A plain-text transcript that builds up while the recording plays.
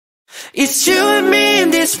It's you and me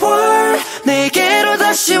in this world. 내게로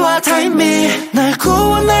다시 와 time me. 날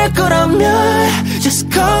구원할 거라면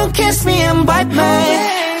just come kiss me and bite me.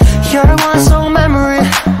 You're one song memory.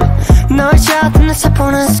 널 찾은 내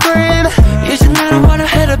사포는 scream. 이제 나를 wanna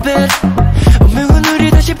hit a bit. 운명은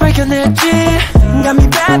우리 다시 발견했지. Got me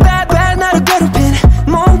bad bad bad 나를 괴롭힌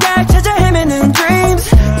뭔가를 찾아 헤매는 dreams.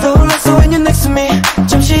 떠올랐어 when you're next to me.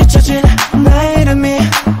 잠시 잊혀진 나의 이름이.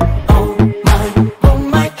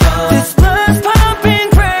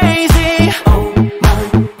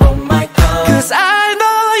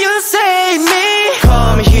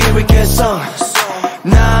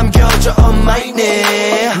 남겨줘 on my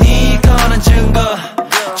name. 네가 난 증거.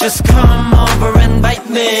 Just come over and bite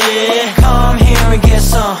me. Come here and get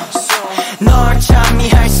some. 널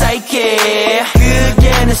참미할 사이게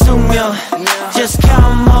그게 내 숙명. Just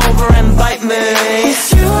come over and bite me.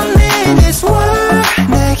 It's you and me in this world.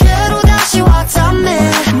 내게로 다시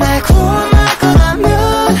왔다네. 날 구원할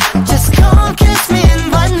거라면 just come kiss me and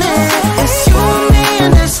bite me. It's you and me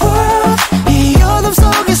in this world. 이 어둠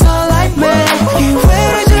속에서 light me.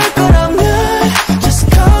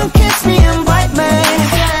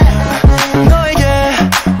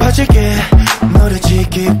 너를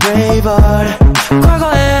지키 brave heart.